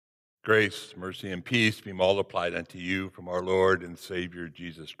Grace, mercy, and peace be multiplied unto you from our Lord and Savior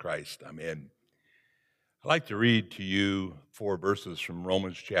Jesus Christ. Amen. I'd like to read to you 4 verses from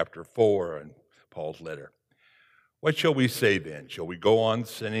Romans chapter 4 and Paul's letter. What shall we say then? Shall we go on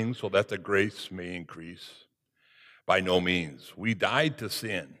sinning so that the grace may increase? By no means. We died to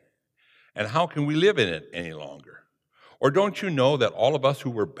sin. And how can we live in it any longer? Or don't you know that all of us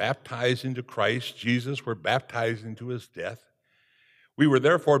who were baptized into Christ Jesus were baptized into his death? We were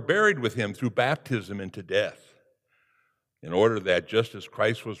therefore buried with him through baptism into death, in order that just as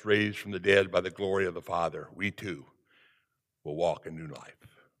Christ was raised from the dead by the glory of the Father, we too will walk in new life.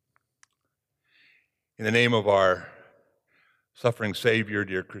 In the name of our suffering Savior,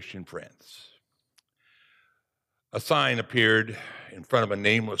 dear Christian friends, a sign appeared in front of a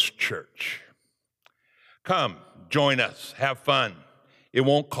nameless church. Come, join us, have fun. It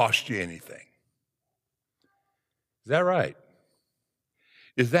won't cost you anything. Is that right?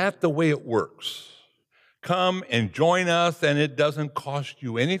 Is that the way it works? Come and join us and it doesn't cost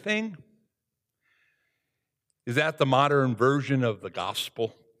you anything? Is that the modern version of the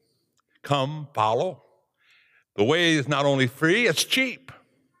gospel? Come, follow. The way is not only free, it's cheap.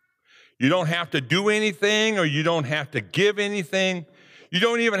 You don't have to do anything, or you don't have to give anything. You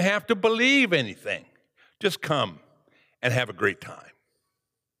don't even have to believe anything. Just come and have a great time.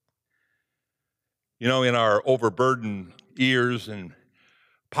 You know, in our overburdened ears and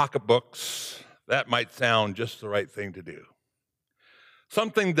pocketbooks, that might sound just the right thing to do.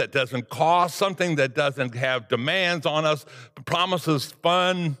 Something that doesn't cost, something that doesn't have demands on us, promises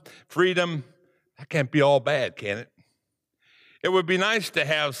fun, freedom. That can't be all bad, can it? It would be nice to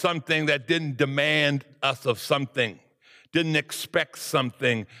have something that didn't demand us of something, didn't expect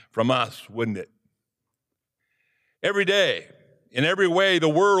something from us, wouldn't it? Every day, in every way, the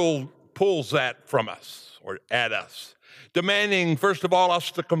world pulls that from us or at us, demanding, first of all,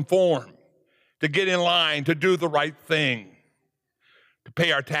 us to conform, to get in line, to do the right thing, to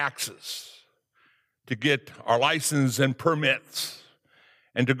pay our taxes, to get our license and permits,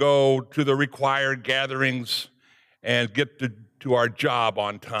 and to go to the required gatherings and get to our job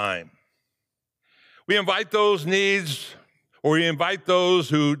on time. We invite those needs, or we invite those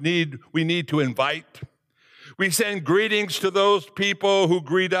who we need to invite. We send greetings to those people who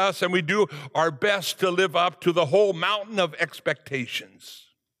greet us, and we do our best to live up to the whole mountain of expectations.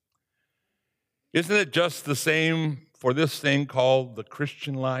 Isn't it just the same for this thing called the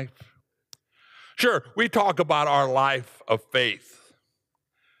Christian life? Sure, we talk about our life of faith,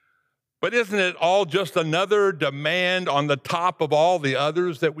 but isn't it all just another demand on the top of all the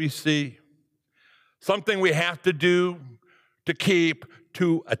others that we see? Something we have to do, to keep,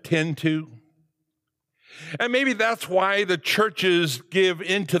 to attend to? And maybe that's why the churches give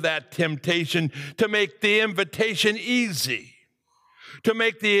into that temptation to make the invitation easy, to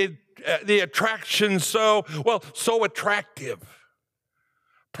make the attraction so attractive.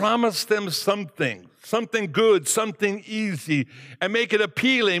 Promise them something good, something easy, and make it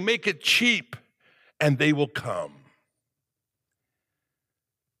appealing, make it cheap, and they will come.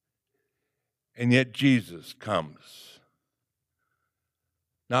 And yet Jesus comes,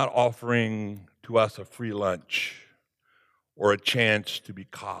 not offering to us a free lunch or a chance to be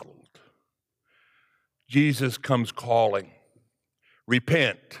coddled. Jesus comes calling,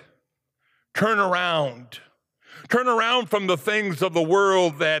 repent, turn around from the things of the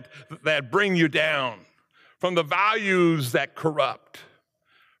world that bring you down, from the values that corrupt,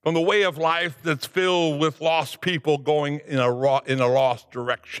 from the way of life that's filled with lost people going in a lost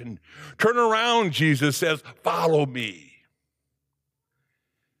direction. Turn around, Jesus says, follow me.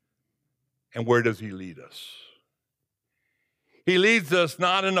 And where does he lead us? He leads us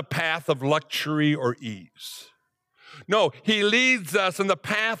not in a path of luxury or ease. No, he leads us in the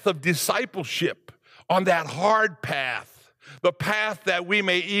path of discipleship, on that hard path, the path that we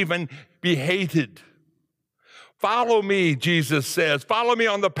may even be hated. Follow me, Jesus says. Follow me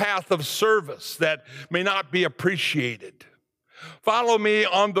on the path of service that may not be appreciated. Follow me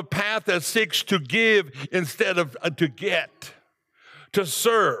on the path that seeks to give instead of to get, to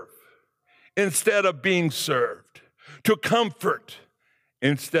serve instead of being served, to comfort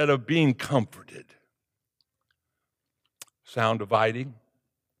instead of being comforted. Sound dividing?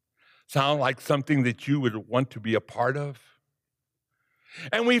 Sound like something that you would want to be a part of?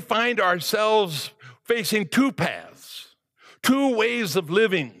 And we find ourselves facing two paths, two ways of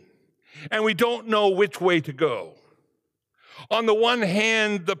living, and we don't know which way to go. On the one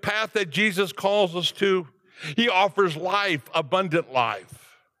hand, the path that Jesus calls us to, he offers life, abundant life.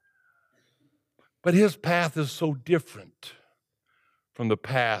 But his path is so different from the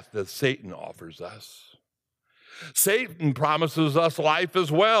path that Satan offers us. Satan promises us life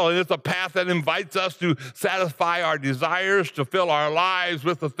as well, and it's a path that invites us to satisfy our desires, to fill our lives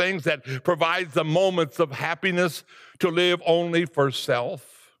with the things that provides the moments of happiness, to live only for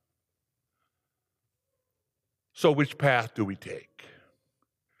self. So which path do we take?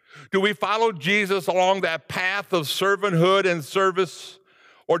 Do we follow Jesus along that path of servanthood and service,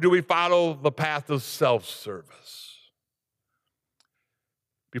 or do we follow the path of self-service?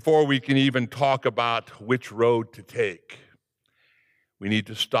 Before we can even talk about which road to take, we need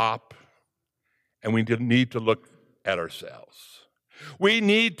to stop and we need to look at ourselves. We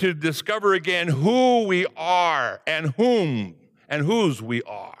need to discover again who we are and whom and whose we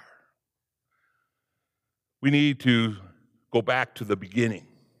are. We need to go back to the beginning,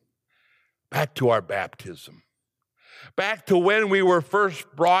 back to our baptism, back to when we were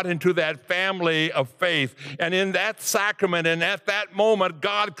first brought into that family of faith. And in that sacrament and at that moment,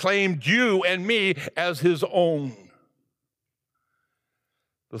 God claimed you and me as his own.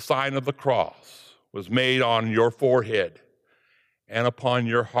 The sign of the cross was made on your forehead and upon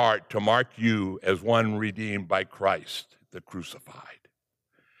your heart to mark you as one redeemed by Christ, the crucified.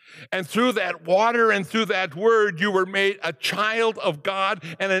 And through that water and through that word, you were made a child of God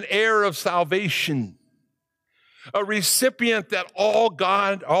and an heir of salvation. A recipient that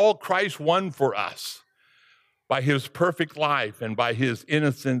all Christ won for us by his perfect life and by his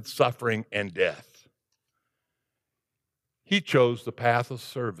innocent suffering and death. He chose the path of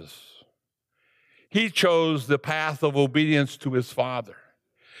service. He chose the path of obedience to his Father.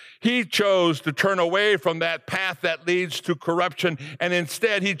 He chose to turn away from that path that leads to corruption, and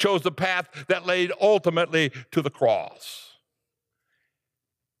instead he chose the path that led ultimately to the cross.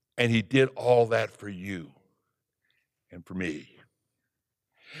 And he did all that for you and for me.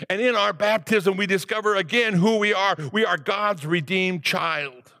 And in our baptism, we discover again who we are. We are God's redeemed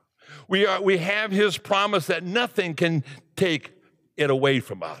child. We have his promise that nothing can take it away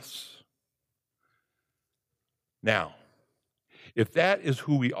from us. Now, if that is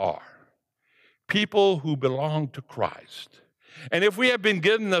who we are, people who belong to Christ, and if we have been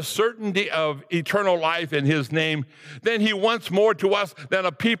given the certainty of eternal life in his name, then he wants more to us than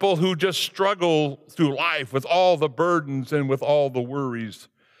a people who just struggle through life with all the burdens and with all the worries,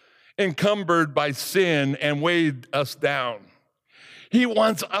 encumbered by sin and weighed us down. He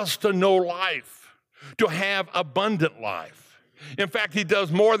wants us to know life, to have abundant life. In fact, he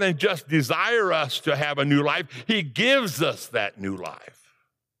does more than just desire us to have a new life. He gives us that new life.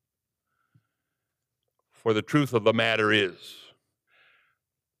 For the truth of the matter is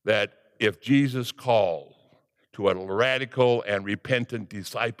that if Jesus called to a radical and repentant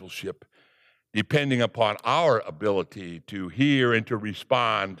discipleship, depending upon our ability to hear and to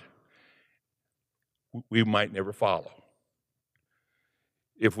respond, we might never follow.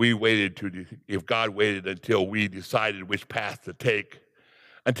 If God waited until we decided which path to take,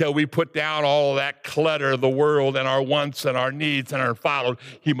 until we put down all of that clutter of the world and our wants and our needs and our followed,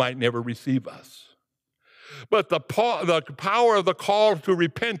 he might never receive us. But the power of the call to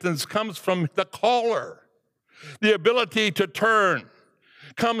repentance comes from the caller. The ability to turn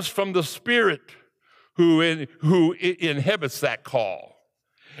comes from the Spirit who inhibits that call.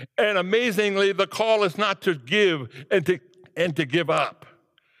 And amazingly, the call is not to give and to give up,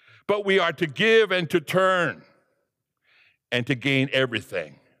 but we are to give and to turn and to gain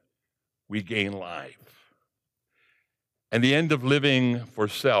everything. We gain life. And the end of living for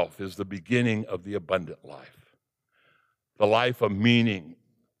self is the beginning of the abundant life, the life of meaning,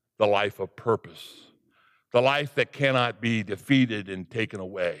 the life of purpose, the life that cannot be defeated and taken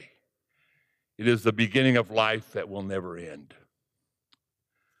away. It is the beginning of life that will never end.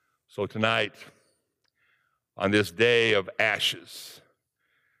 So tonight, on this day of ashes,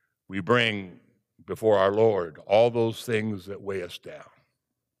 we bring before our Lord all those things that weigh us down.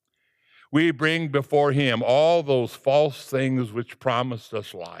 We bring before him all those false things which promised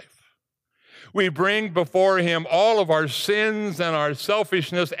us life. We bring before him all of our sins and our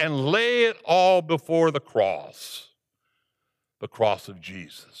selfishness and lay it all before the cross of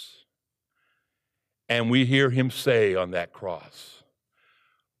Jesus. And we hear him say on that cross,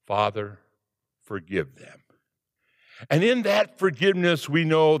 Father, forgive them. And in that forgiveness, we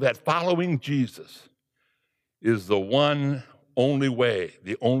know that following Jesus is the one only way,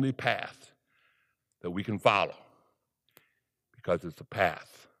 the only path that we can follow, because it's a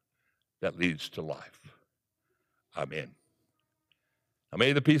path that leads to life. Amen. Now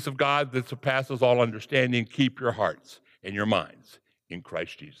may the peace of God that surpasses all understanding keep your hearts and your minds in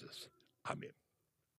Christ Jesus. Amen.